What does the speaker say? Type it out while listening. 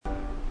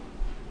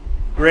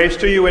Grace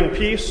to you and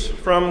peace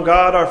from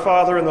God our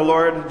Father and the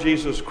Lord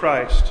Jesus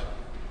Christ.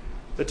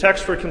 The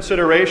text for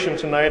consideration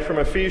tonight from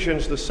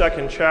Ephesians, the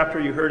 2nd chapter,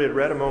 you heard it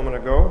read a moment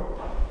ago.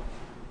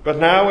 But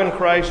now in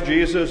Christ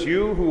Jesus,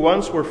 you who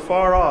once were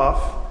far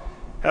off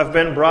have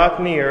been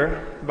brought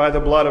near by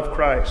the blood of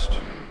Christ.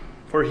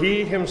 For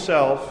he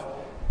himself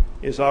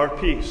is our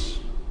peace.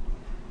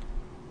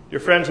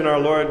 Dear friends in our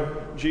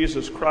Lord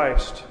Jesus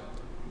Christ,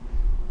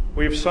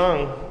 we've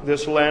sung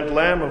this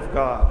Lamb of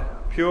God,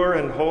 pure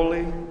and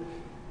holy,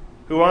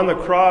 who on the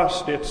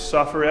cross didst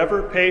suffer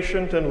ever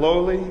patient and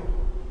lowly,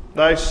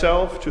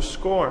 thyself to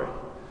scorn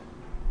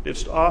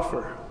didst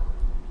offer.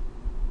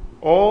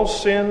 All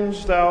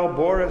sins thou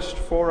borest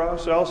for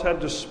us, else had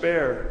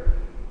despair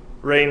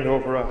reigned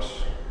over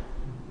us.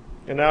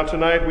 And now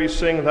tonight we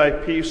sing, Thy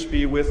peace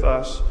be with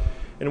us,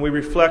 and we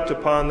reflect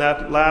upon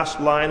that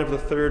last line of the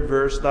 3rd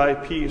verse, Thy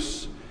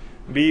peace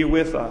be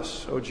with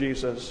us, O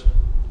Jesus.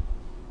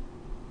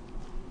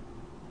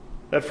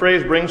 That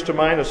phrase brings to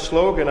mind a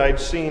slogan I'd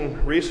seen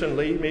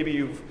recently. Maybe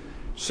you've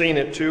seen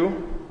it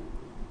too.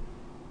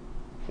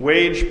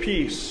 Wage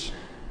peace.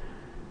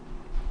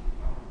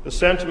 The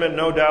sentiment,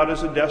 no doubt,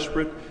 is a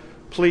desperate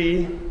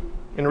plea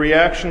in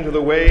reaction to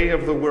the way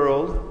of the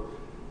world.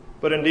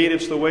 But indeed,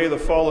 it's the way the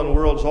fallen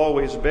world's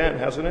always been,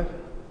 hasn't it?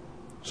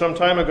 Some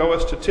time ago,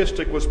 a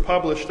statistic was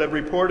published that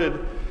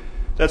reported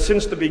that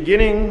since the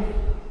beginning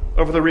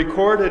of the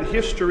recorded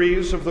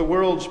histories of the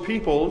world's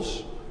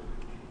peoples,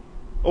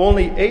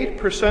 only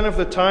 8% of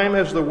the time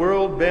has the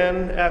world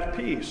been at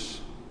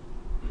peace.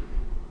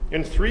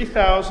 In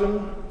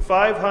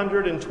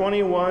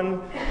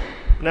 3,521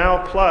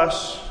 now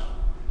plus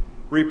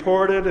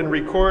reported and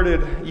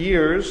recorded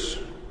years,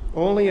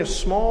 only a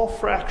small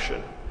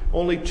fraction,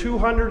 only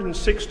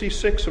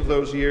 266 of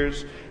those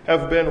years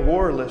have been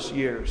warless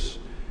years.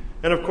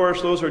 And of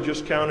course, those are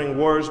just counting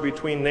wars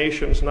between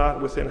nations, not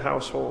within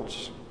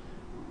households.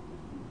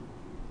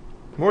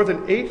 More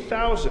than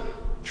 8,000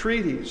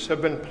 treaties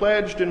have been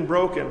pledged and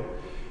broken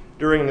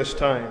during this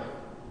time.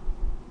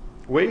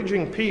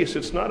 Waging peace,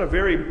 it's not a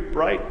very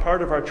bright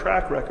part of our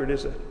track record,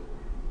 is it?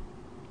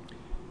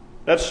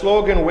 That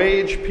slogan,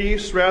 wage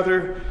peace,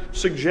 rather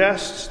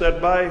suggests that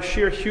by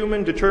sheer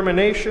human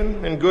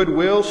determination and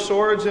goodwill,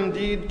 swords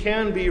indeed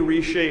can be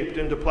reshaped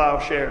into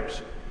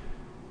plowshares.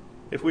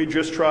 If we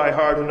just try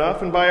hard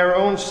enough, and by our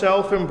own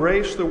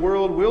self-embrace, the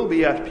world will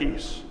be at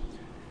peace.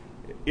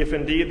 If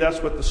indeed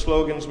that's what the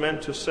slogan's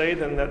meant to say,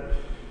 then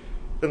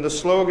the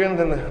slogan,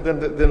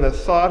 then the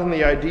thought and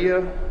the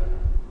idea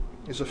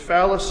is a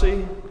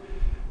fallacy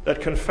that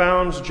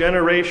confounds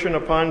generation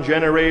upon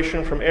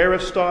generation, from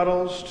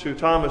Aristotle's to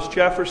Thomas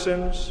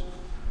Jefferson's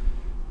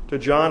to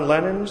John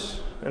Lennon's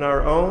and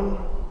our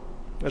own.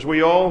 As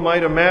we all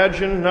might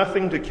imagine,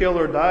 nothing to kill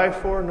or die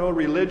for, no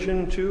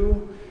religion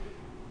too.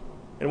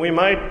 And we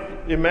might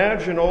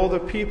imagine all the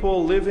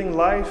people living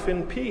life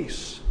in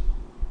peace.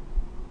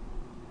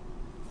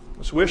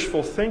 It's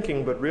wishful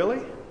thinking, but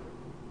really?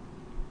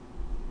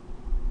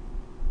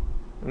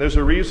 And there's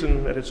a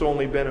reason that it's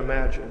only been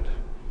imagined.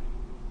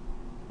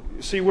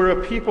 You see, we're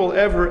a people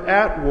ever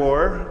at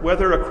war,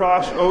 whether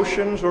across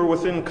oceans or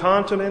within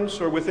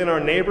continents or within our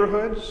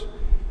neighborhoods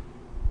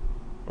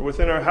or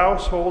within our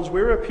households.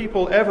 We're a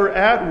people ever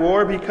at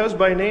war because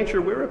by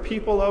nature we're a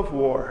people of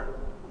war.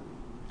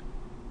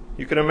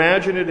 You can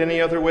imagine it any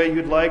other way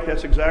you'd like.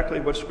 That's exactly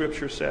what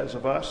Scripture says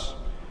of us.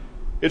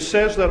 It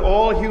says that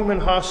all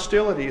human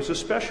hostilities,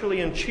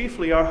 especially and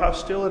chiefly our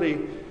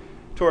hostility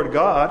toward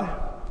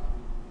God,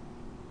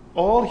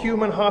 all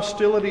human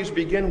hostilities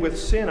begin with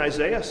sin.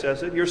 Isaiah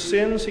says it. Your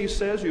sins, he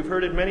says, you've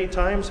heard it many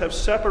times, have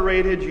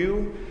separated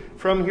you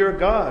from your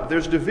God.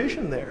 There's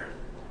division there.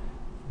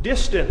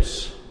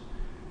 Distance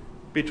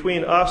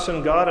between us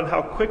and God, and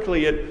how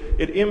quickly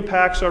it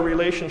impacts our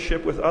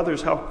relationship with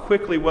others. How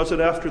quickly was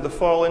it after the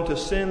fall into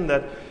sin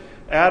that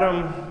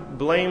Adam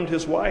blamed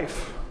his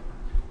wife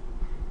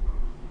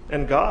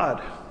and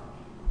God?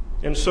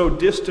 And so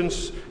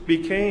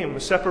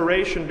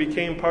separation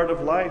became part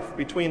of life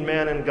between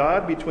man and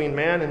God, between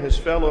man and his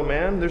fellow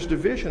man. There's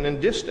division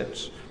and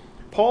distance.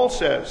 Paul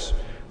says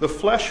the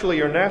fleshly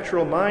or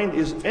natural mind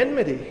is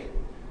enmity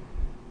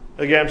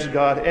against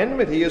God.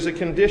 Enmity is a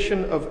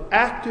condition of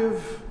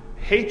active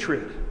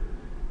hatred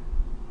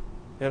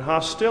and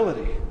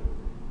hostility.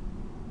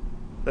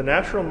 The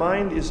natural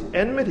mind is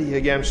enmity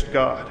against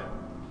God.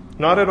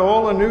 Not at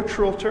all a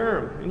neutral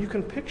term. And you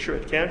can picture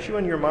it, can't you,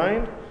 in your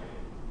mind?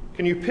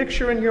 Can you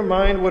picture in your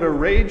mind what a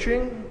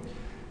raging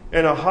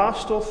and a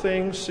hostile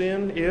thing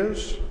sin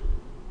is?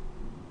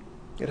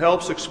 It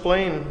helps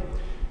explain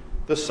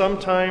the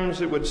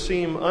sometimes it would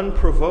seem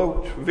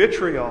unprovoked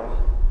vitriol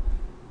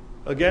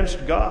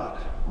against God.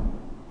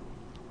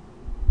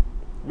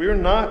 We're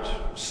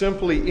not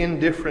simply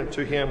indifferent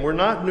to Him. We're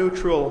not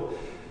neutral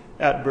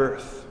at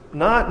birth.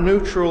 Not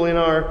neutral in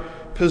our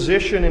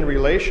position in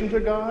relation to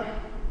God,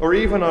 or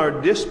even our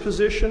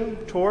disposition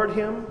toward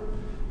Him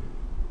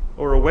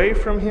or away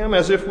from Him,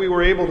 as if we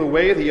were able to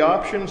weigh the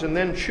options and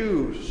then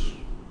choose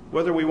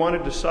whether we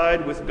wanted to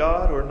side with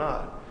God or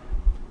not.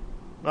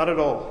 Not at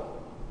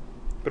all.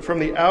 But from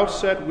the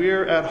outset,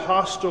 we're at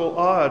hostile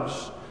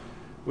odds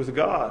with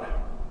God.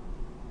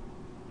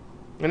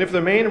 And if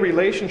the main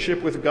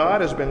relationship with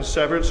God has been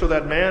severed so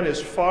that man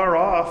is far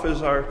off,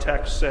 as our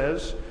text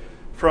says,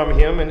 from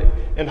him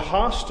and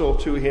hostile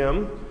to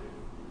him,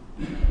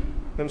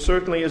 then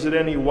certainly is it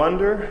any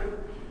wonder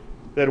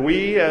that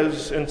we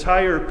as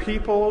entire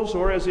peoples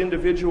or as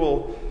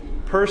individual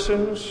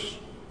persons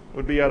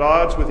would be at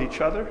odds with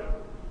each other?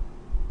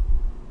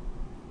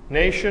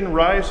 Nation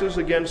rises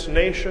against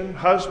nation,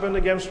 husband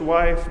against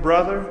wife,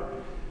 brother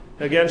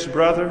against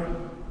brother.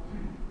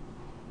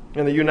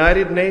 And the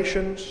United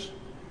Nations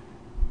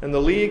and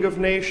the League of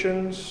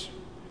Nations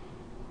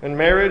and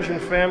marriage and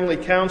family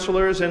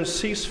counselors and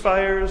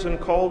ceasefires and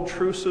called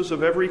truces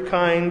of every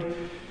kind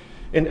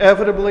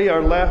inevitably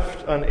are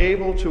left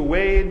unable to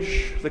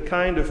wage the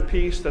kind of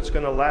peace that's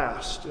going to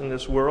last in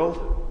this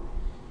world.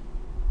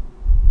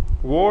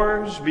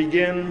 Wars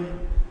begin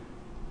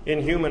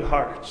in human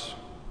hearts.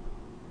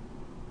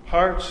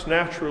 Hearts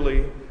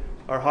naturally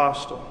are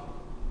hostile.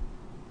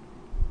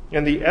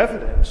 And the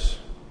evidence,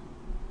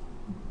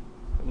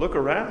 look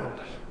around.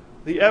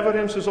 The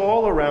evidence is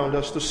all around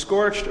us. The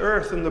scorched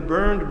earth and the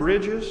burned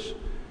bridges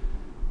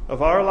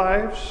of our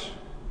lives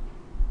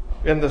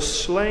and the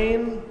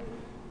slain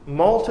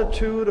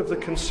multitude of the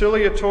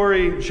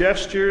conciliatory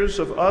gestures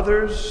of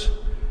others,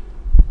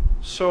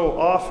 so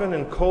often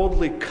and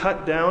coldly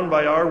cut down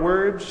by our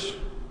words.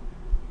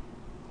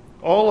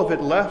 All of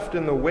it left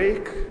in the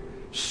wake,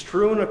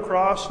 strewn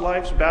across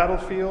life's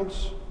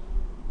battlefields.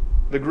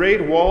 The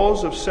great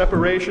walls of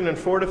separation and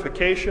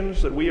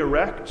fortifications that we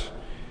erect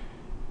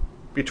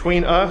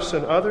between us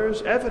and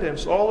others,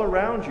 evidence all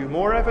around you.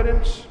 More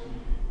evidence?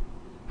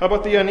 How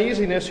about the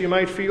uneasiness you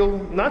might feel,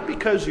 not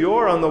because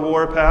you're on the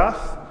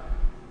warpath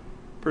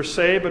per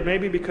se, but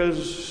maybe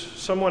because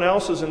someone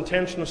else's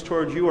intentions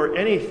toward you are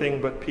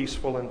anything but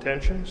peaceful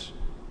intentions?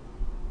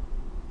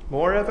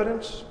 More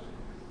evidence?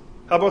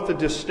 How about the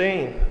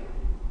disdain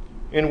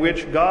in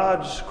which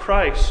God's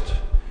Christ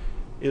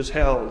is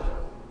held?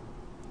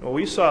 Well,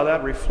 we saw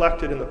that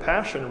reflected in the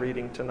Passion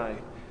reading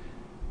tonight.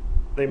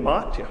 They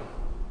mocked him.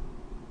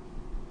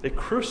 They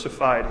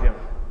crucified him.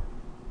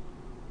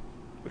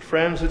 But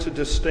friends, it's a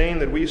disdain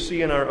that we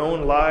see in our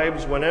own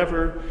lives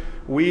whenever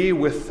we,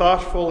 with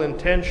thoughtful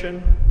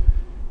intention,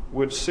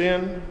 would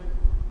sin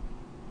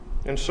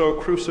and so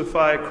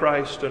crucify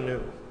Christ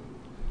anew.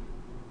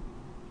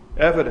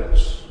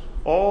 Evidence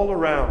all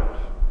around.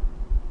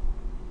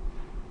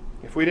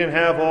 If we didn't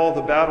have all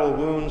the battle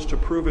wounds to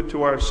prove it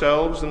to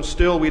ourselves, then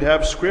still we'd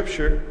have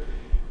Scripture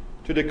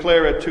to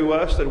declare it to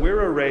us that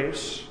we're a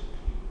race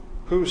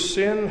whose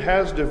sin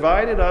has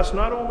divided us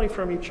not only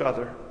from each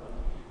other,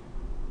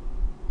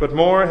 but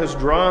more has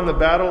drawn the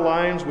battle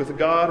lines with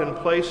God and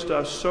placed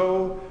us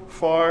so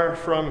far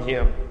from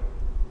Him.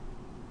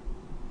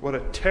 What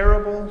a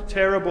terrible,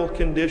 terrible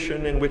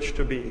condition in which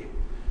to be.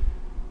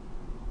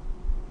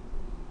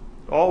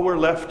 All we're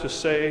left to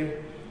say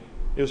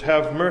is,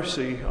 have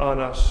mercy on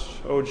us,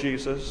 O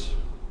Jesus.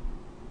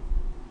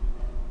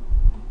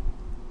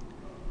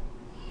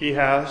 He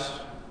has.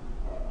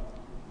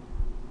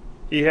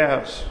 He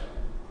has.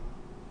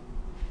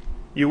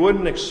 You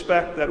wouldn't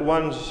expect that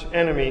one's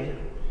enemy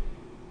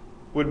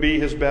would be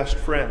his best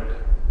friend.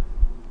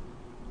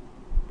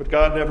 But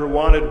God never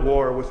wanted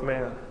war with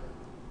man.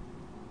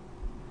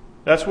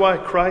 That's why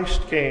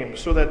Christ came,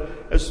 so that,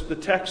 as the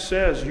text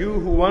says, you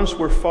who once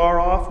were far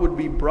off would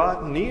be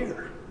brought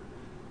near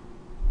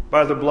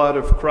by the blood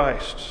of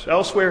Christ.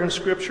 Elsewhere in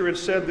Scripture it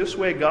said this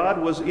way: God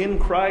was in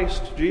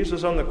Christ,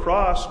 Jesus on the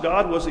cross,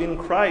 God was in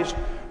Christ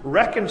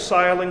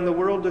reconciling the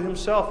world to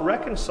Himself,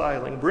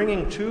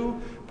 bringing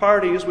two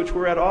parties which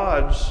were at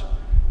odds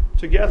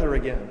together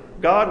again.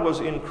 God was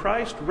in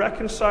Christ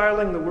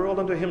reconciling the world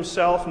unto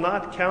Himself,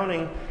 not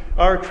counting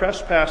our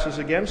trespasses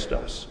against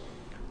us.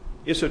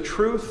 It's a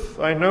truth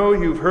I know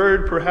you've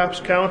heard perhaps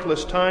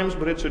countless times,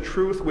 but it's a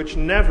truth which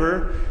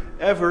never,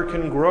 ever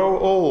can grow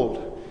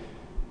old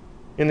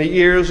in the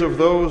ears of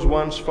those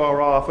once far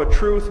off. A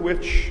truth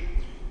which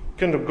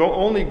can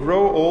only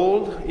grow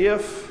old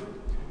if,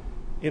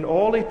 in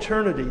all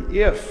eternity,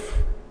 if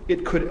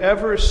it could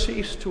ever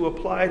cease to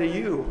apply to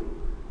you.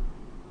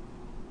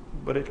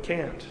 But it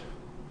can't.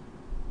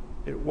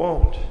 It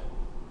won't.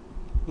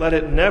 Let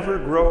it never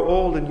grow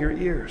old in your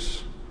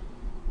ears.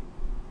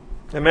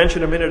 I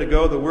mentioned a minute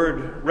ago the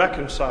word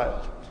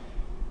reconciled.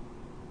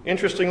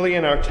 Interestingly,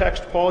 in our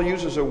text, Paul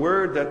uses a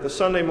word that the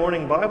Sunday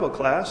morning Bible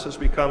class has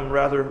become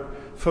rather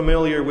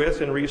familiar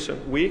with in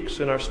recent weeks.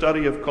 In our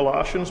study of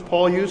Colossians,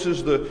 Paul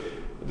uses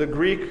the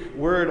Greek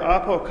word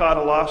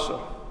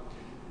apokatallasso.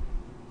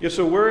 It's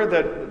a word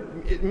that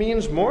it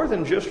means more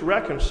than just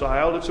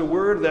reconciled. It's a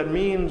word that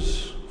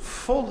means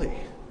fully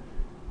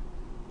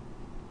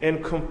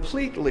and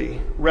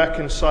completely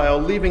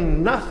reconciled,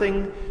 leaving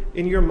nothing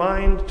in your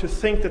mind to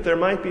think that there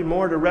might be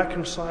more to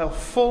reconcile.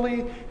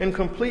 Fully and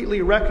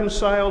completely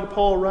reconciled,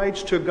 Paul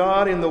writes, to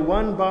God in the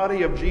one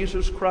body of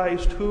Jesus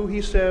Christ, who,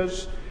 he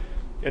says,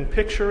 and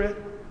picture it,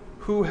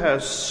 who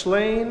has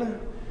slain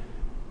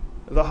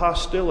the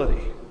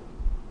hostility.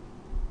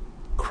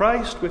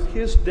 Christ, with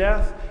his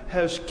death,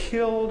 has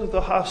killed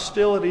the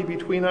hostility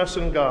between us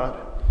and God.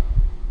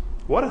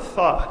 What a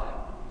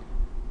thought.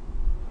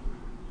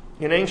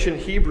 In ancient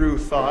Hebrew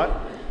thought,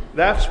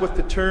 that's what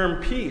the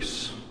term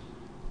peace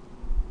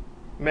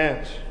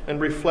meant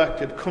and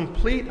reflected.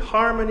 Complete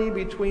harmony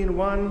between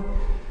one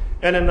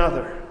and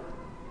another.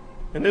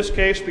 In this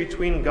case,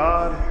 between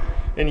God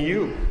and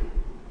you.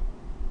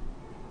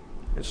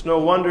 It's no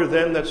wonder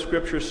then that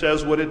Scripture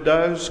says what it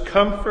does.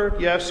 Comfort,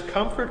 yes,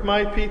 comfort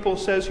my people,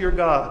 says your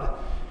God.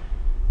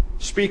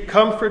 Speak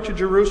comfort to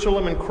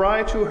Jerusalem and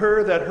cry to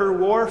her that her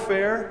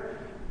warfare,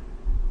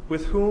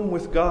 with whom?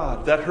 With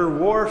God. That her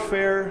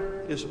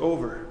warfare is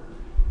over.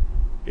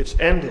 It's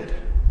ended.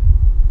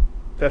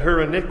 That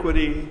her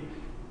iniquity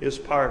is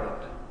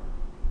pardoned.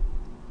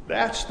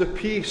 That's the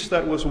peace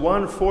that was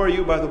won for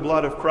you by the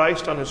blood of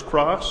Christ on his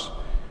cross.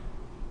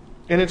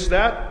 And it's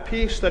that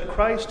peace that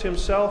Christ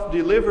himself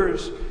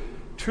delivers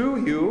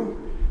to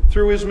you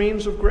through his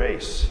means of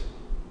grace.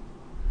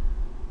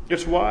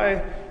 It's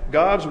why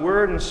God's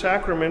word and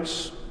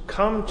sacraments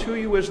come to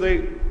you as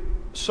they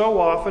so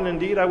often,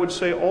 indeed I would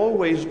say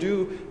always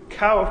do,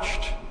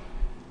 couched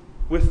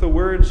with the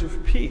words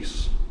of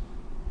peace.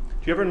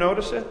 Do you ever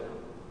notice it?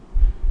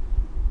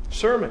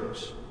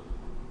 Sermons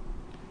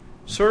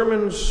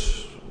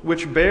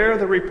which bear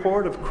the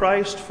report of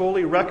Christ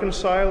fully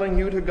reconciling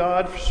you to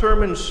God.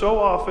 Sermons so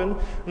often,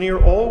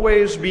 near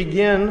always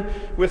begin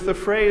with the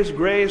phrase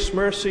grace,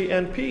 mercy,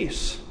 and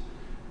peace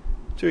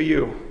to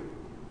you.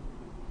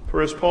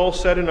 For as Paul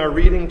said in our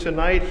reading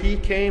tonight, he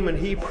came and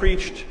he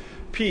preached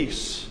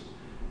peace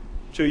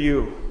to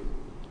you.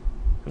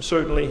 And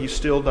certainly he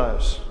still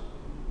does.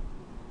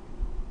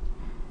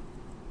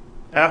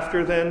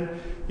 After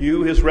then,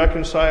 you, his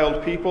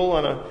reconciled people,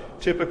 on a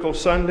typical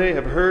Sunday,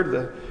 have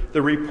heard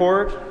the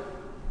report.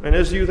 And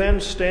as you then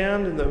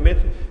stand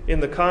in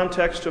the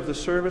context of the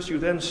service, you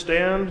then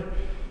stand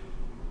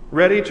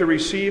ready to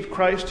receive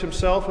Christ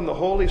himself in the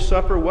Holy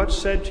Supper. What's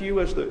said to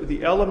you as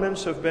the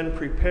elements have been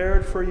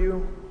prepared for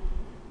you?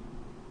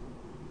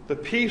 The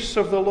peace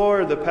of the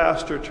Lord, the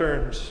pastor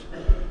turns.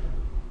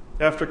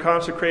 After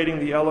consecrating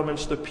the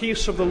elements, the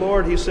peace of the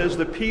Lord, he says,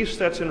 the peace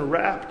that's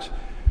enwrapped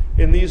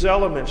in these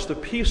elements, the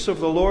peace of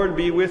the Lord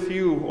be with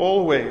you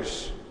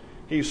always,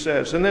 he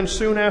says. And then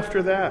soon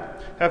after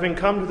that, having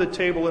come to the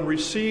table and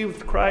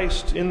received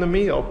Christ in the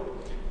meal,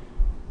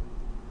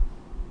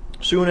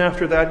 soon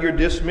after that you're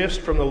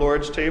dismissed from the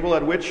Lord's table,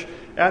 at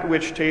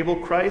which table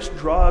Christ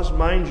draws,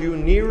 mind you,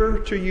 nearer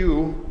to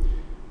you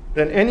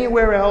than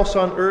anywhere else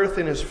on earth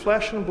in his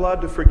flesh and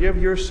blood to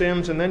forgive your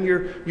sins. And then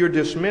you're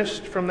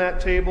dismissed from that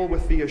table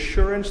with the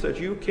assurance that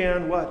you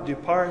can, what?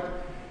 Depart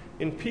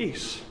in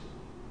peace.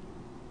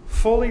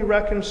 Fully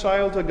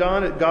reconciled to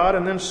God,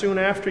 and then soon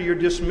after you're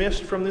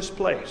dismissed from this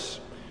place.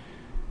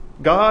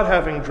 God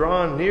having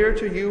drawn near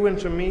to you and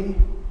to me,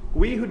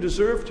 we who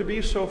deserve to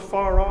be so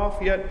far off,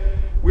 yet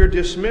we're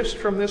dismissed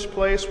from this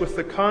place with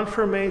the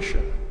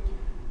confirmation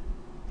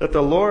that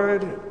the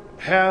Lord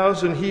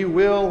has and he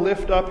will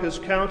lift up his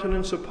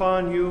countenance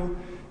upon you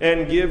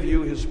and give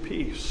you his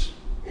peace.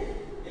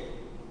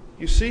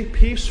 You see,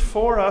 peace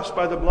for us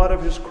by the blood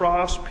of his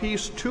cross,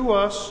 peace to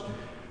us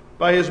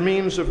by his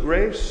means of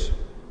grace.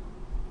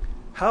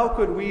 How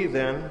could we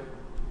then,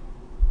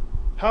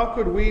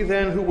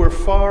 who were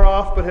far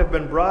off but have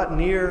been brought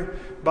near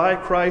by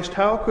Christ,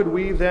 how could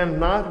we then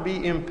not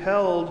be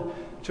impelled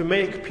to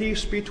make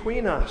peace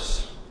between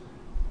us,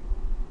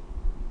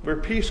 where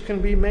peace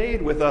can be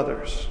made with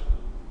others?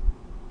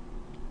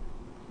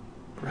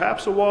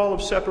 Perhaps a wall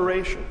of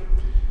separation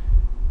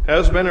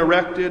has been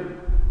erected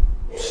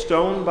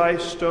stone by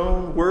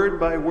stone, word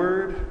by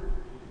word,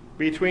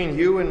 between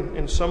you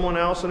and someone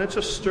else, and it's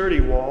a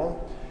sturdy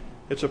wall.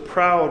 It's a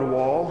proud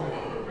wall,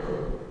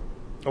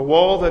 a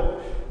wall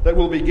that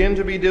will begin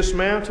to be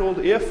dismantled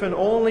if and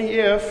only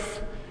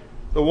if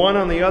the one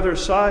on the other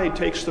side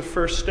takes the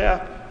first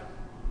step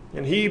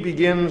and he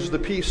begins the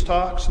peace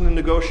talks and the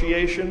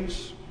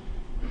negotiations.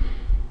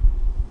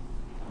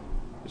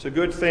 It's a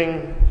good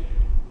thing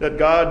that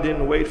God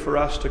didn't wait for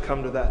us to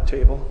come to that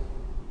table.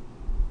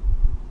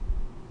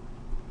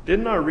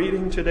 Didn't our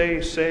reading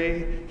today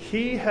say,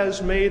 he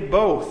has made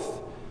both?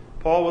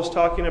 Paul was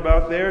talking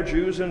about there,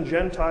 Jews and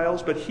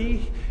Gentiles, but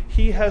he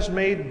has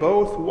made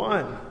both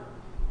one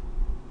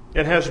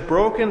and has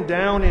broken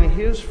down in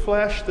his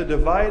flesh the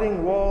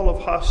dividing wall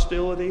of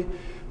hostility,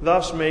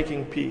 thus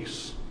making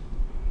peace.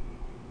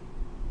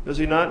 Does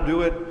he not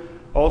do it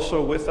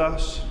also with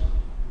us,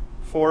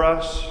 for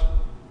us?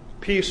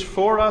 Peace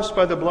for us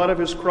by the blood of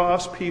his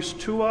cross, peace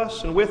to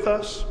us and with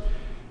us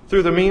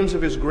through the means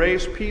of his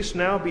grace, peace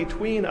now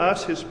between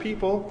us, his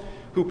people,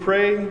 who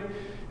pray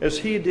as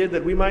he did,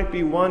 that we might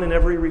be one in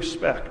every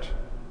respect.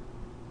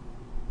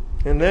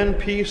 And then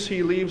peace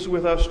he leaves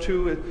with us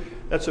too.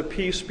 That's a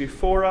peace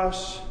before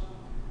us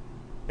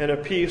and a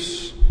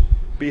peace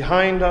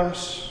behind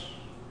us,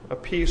 a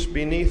peace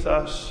beneath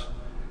us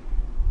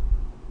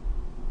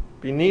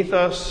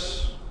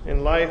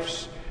in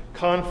life's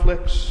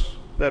conflicts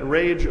that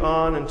rage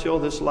on until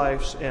this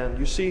life's end.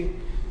 You see,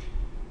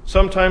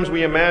 Sometimes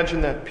we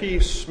imagine that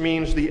peace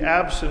means the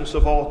absence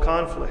of all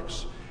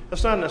conflicts.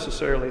 That's not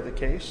necessarily the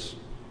case.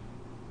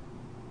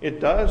 It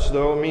does,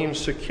 though, mean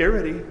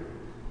security.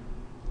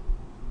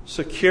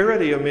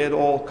 Security amid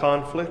all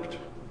conflict.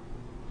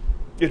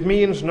 It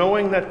means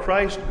knowing that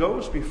Christ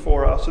goes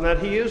before us and that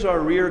He is our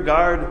rear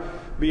guard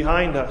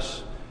behind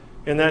us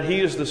and that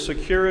He is the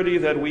security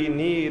that we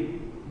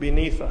need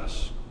beneath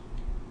us.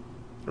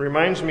 It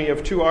reminds me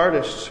of two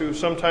artists who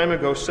some time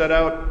ago set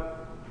out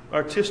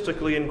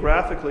artistically and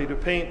graphically to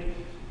paint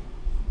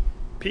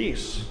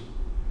peace,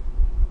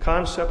 a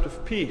concept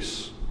of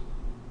peace.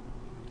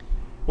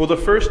 Well, the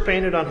first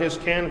painted on his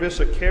canvas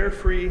a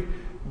carefree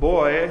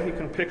boy. You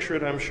can picture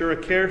it, I'm sure, a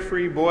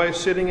carefree boy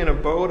sitting in a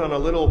boat on a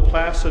little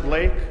placid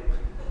lake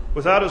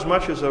without as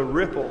much as a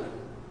ripple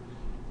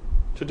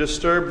to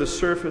disturb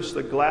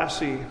the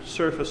glassy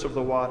surface of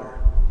the water.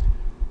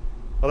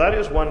 Well, that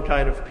is one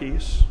kind of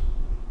peace,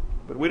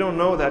 but we don't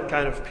know that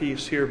kind of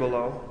peace here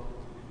below.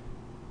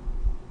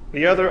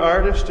 The other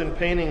artist, in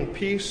painting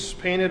peace,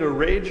 painted a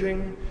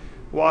raging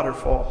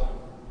waterfall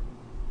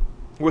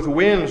with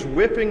winds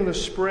whipping the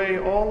spray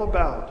all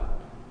about.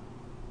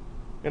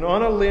 And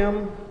on a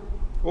limb,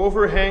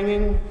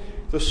 overhanging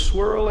the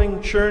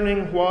swirling,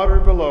 churning water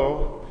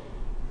below,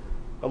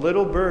 a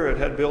little bird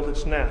had built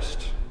its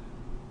nest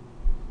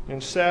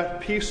and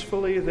sat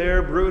peacefully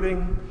there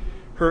brooding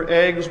her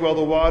eggs while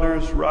the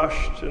waters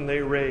rushed and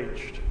they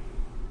raged.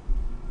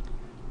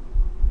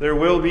 There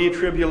will be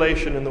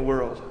tribulation in the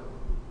world.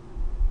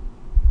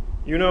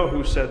 You know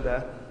who said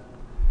that.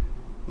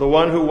 The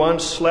one who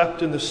once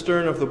slept in the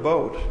stern of the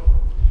boat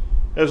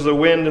as the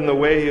wind and the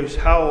waves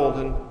howled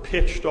and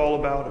pitched all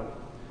about him.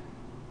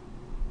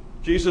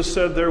 Jesus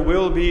said there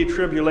will be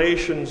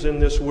tribulations in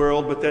this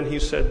world, but then He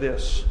said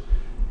this,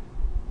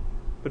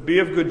 "But be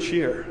of good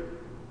cheer.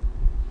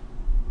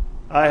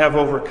 I have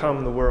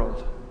overcome the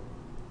world."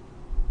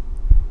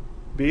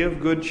 Be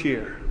of good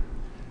cheer.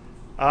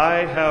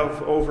 I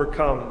have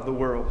overcome the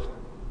world.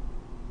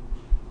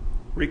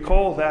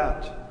 Recall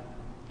that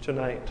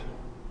tonight.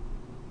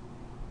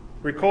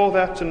 Recall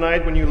that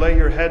tonight when you lay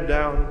your head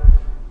down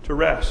to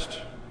rest.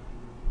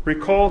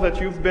 Recall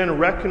that you've been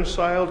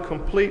reconciled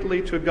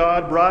completely to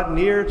God, brought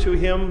near to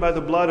Him by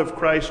the blood of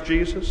Christ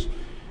Jesus.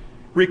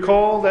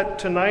 Recall that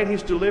tonight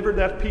He's delivered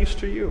that peace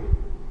to you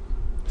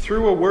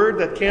through a word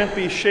that can't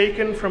be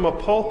shaken from a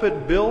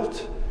pulpit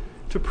built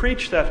to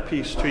preach that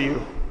peace to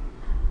you.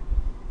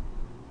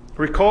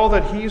 Recall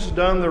that He's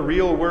done the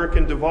real work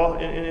in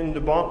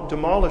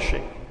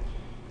demolishing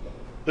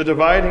the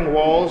dividing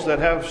walls that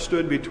have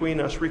stood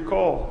between us.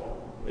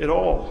 Recall it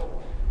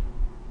all.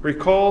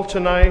 Recall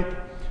tonight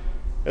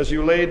as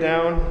you lay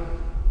down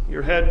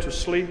your head to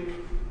sleep.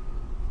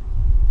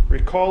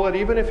 Recall it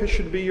even if it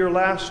should be your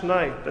last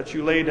night that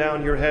you lay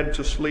down your head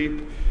to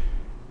sleep.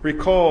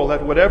 Recall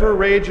that whatever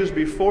rages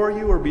before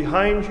you or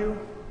behind you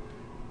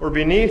or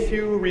beneath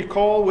you,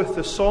 recall with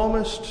the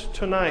psalmist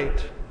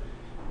tonight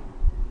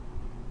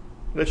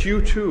that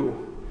you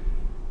too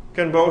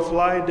can both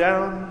lie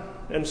down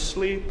and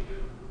sleep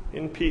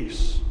in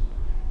peace.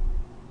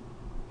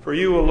 For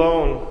You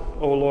alone,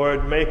 O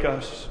Lord, make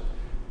us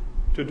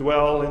to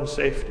dwell in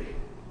safety.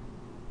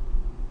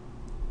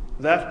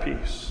 That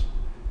peace,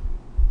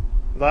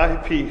 Thy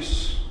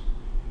peace,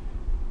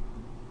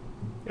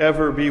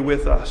 ever be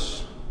with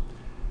us,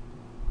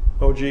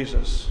 O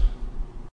Jesus.